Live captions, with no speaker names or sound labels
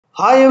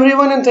Hi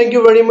everyone, and thank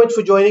you very much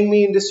for joining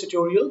me in this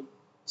tutorial.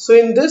 So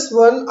in this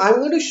one I'm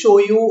going to show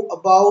you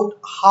about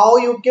how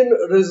you can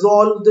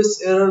resolve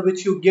this error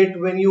which you get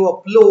when you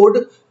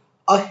upload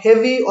a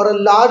heavy or a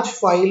large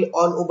file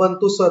on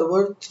Ubuntu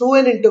server through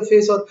an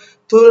interface or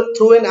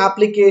through an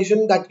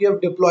application that you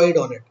have deployed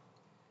on it.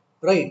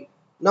 Right.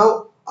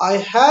 Now I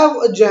have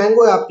a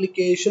Django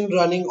application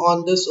running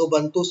on this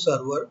Ubuntu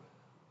server.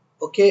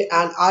 Okay,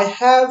 and I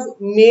have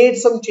made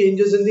some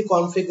changes in the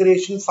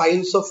configuration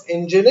files of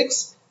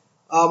Nginx,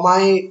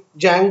 my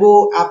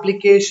Django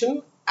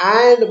application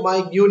and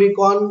my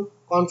Unicorn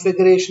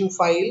configuration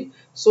file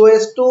so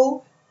as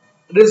to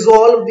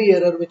resolve the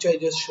error which I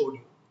just showed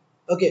you.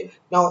 Okay,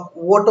 now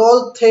what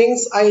all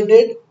things I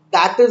did,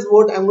 that is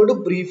what I'm going to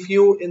brief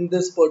you in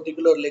this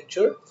particular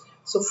lecture.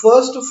 So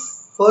first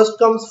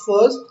comes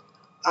first,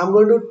 I'm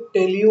going to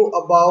tell you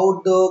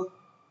about the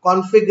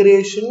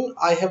configuration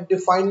I have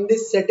defined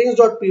this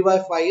settings.py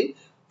file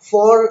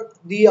for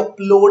the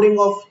uploading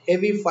of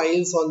heavy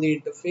files on the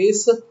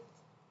interface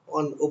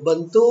on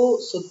Ubuntu.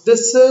 So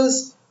this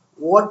is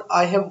what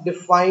I have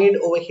defined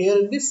over here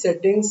in the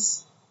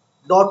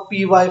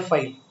settings.py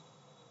file.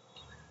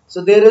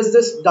 So there is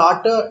this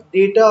data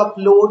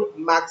upload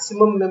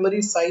maximum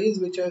memory size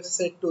which I have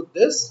set to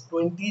this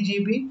 20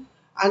 GB,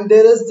 and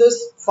there is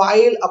this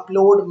file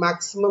upload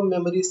maximum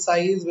memory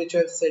size which I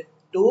have set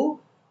to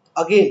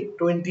again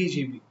 20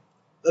 GB.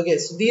 Okay,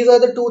 so these are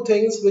the two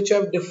things which I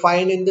have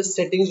defined in the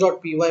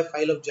settings.py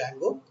file of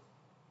Django.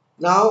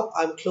 Now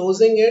I'm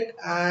closing it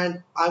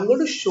and I'm going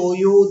to show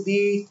you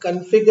the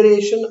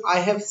configuration I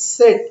have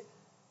set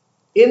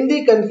in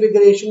the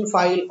configuration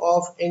file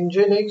of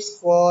Nginx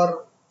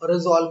for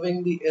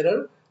resolving the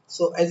error.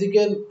 So as you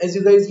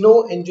guys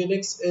know,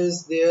 Nginx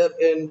is there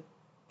in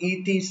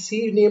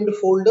etc named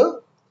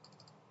folder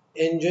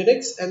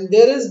Nginx, and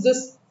there is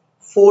this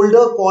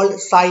folder called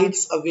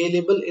sites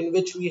available in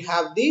which we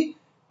have the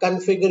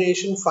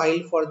configuration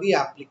file for the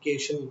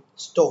application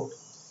stored.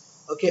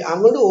 Okay,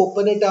 I'm going to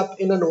open it up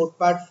in a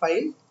notepad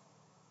file.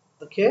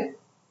 Okay,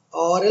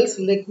 or else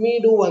let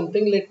me do one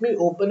thing, let me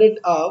open it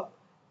up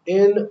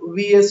in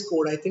VS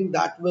Code. I think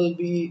that will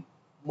be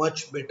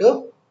much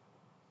better.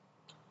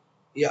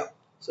 Yeah,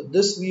 so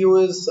this view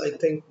is, I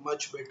think,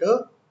 much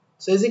better.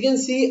 So as you can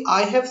see,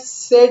 I have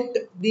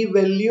set the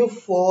value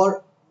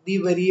for the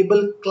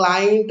variable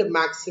client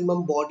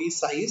maximum body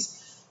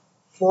size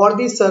for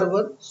the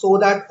server so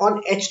that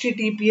on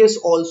HTTPS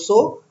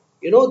also,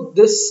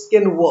 this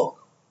can work.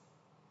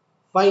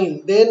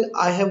 Fine. Then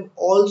I have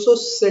also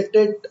set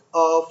it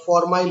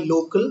for my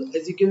local.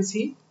 As you can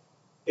see,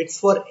 it's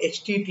for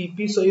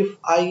HTTP. So if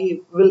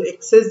I will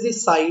access the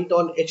site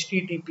on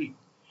HTTP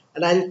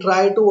and I'll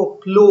try to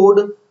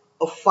upload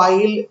a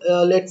file,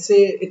 let's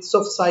say it's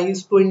of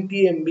size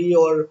 20 MB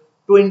or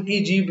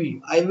 20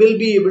 GB, I will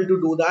be able to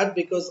do that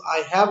because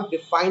I have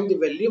defined the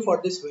value for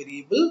this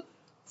variable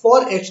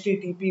for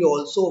HTTP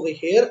also over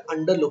here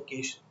under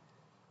location.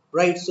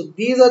 Right. So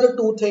these are the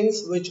two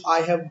things which I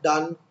have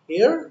done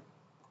here.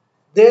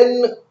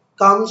 Then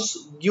comes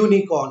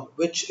Gunicorn,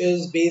 which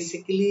is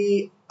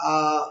basically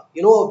a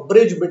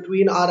bridge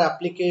between our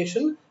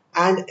application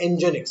and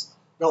Nginx.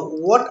 Now,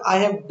 what I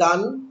have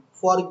done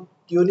for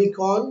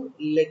Gunicorn,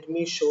 let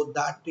me show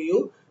that to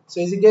you.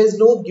 So, as you guys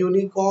know,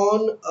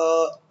 Gunicorn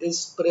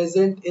is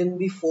present in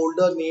the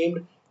folder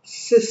named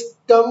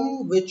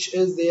System, which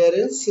is there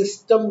in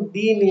System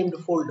D named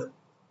folder.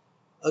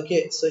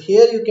 Okay, so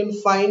here you can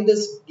find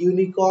this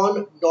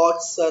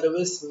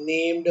unicorn.service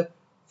named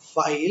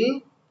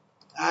file,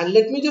 and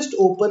let me just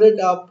open it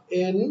up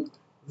in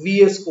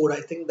VS Code.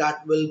 I think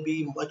that will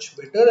be much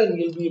better and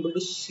you'll be able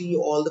to see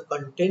all the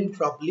content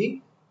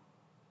properly.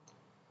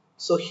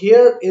 So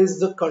here is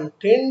the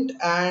content,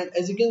 and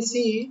as you can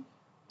see,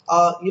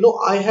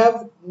 I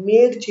have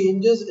made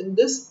changes in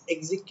this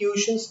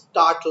execution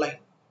start line.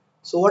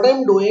 So what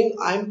I'm doing,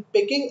 I'm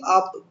picking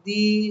up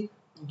the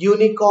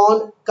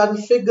Unicorn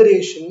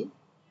configuration,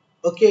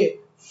 okay,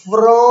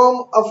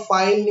 from a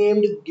file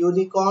named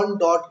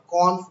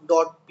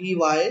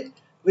unicorn.conf.py,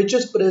 which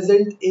is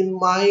present in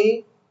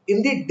the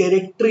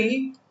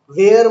directory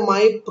where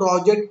my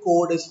project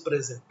code is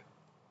present.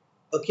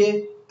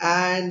 Okay,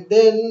 and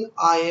then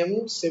I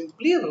am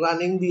simply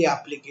running the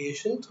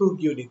application through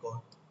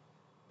Unicorn.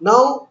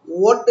 Now,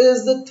 what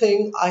is the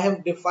thing I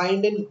have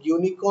defined in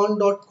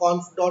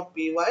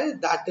unicorn.conf.py?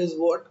 That is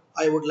what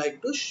I would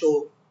like to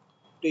show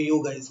to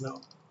you guys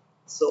now.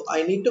 So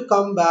I need to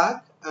come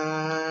back,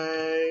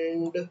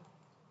 and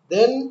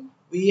then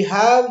we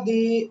have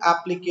the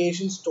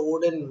application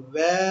stored in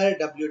where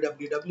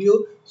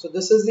www. So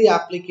this is the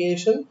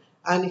application,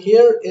 and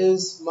here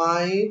is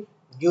my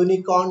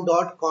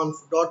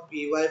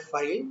unicorn.conf.py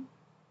file,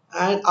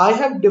 and I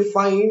have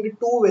defined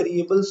two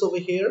variables over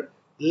here,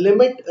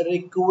 limit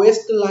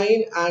request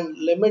line and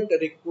limit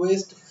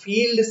request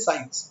field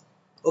size.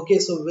 Okay,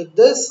 so with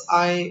this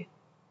I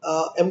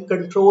am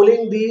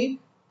controlling the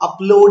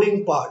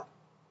uploading part.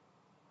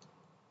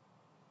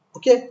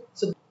 Okay,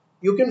 so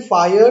you can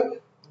fire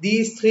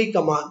these three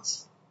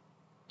commands.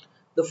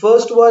 The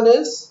first one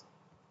is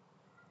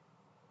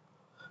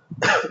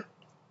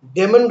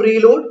daemon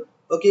reload.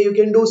 Okay, you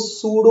can do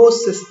sudo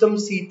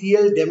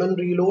systemctl daemon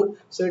reload,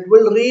 so it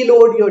will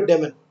reload your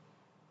daemon.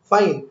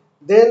 Fine.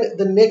 Then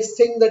the next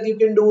thing that you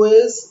can do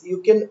is you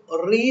can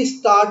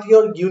restart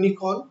your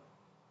unicorn.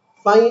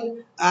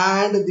 Fine.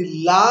 And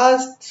the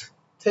last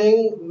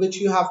thing which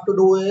you have to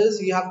do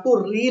is you have to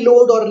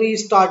reload or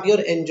restart your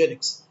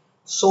Nginx,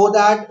 so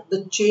that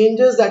the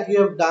changes that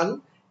you have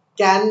done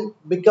can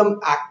become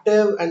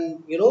active,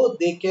 and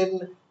they can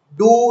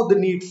do the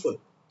needful.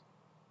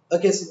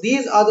 Okay, so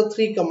these are the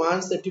three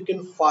commands that you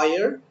can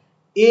fire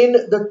in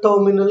the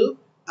terminal,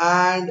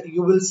 and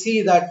you will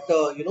see that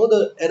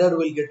the error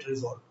will get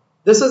resolved.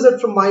 This is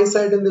it from my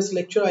side in this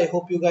lecture. I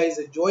hope you guys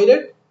enjoyed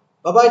it.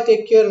 Bye bye,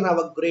 take care, and have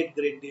a great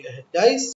day ahead, guys.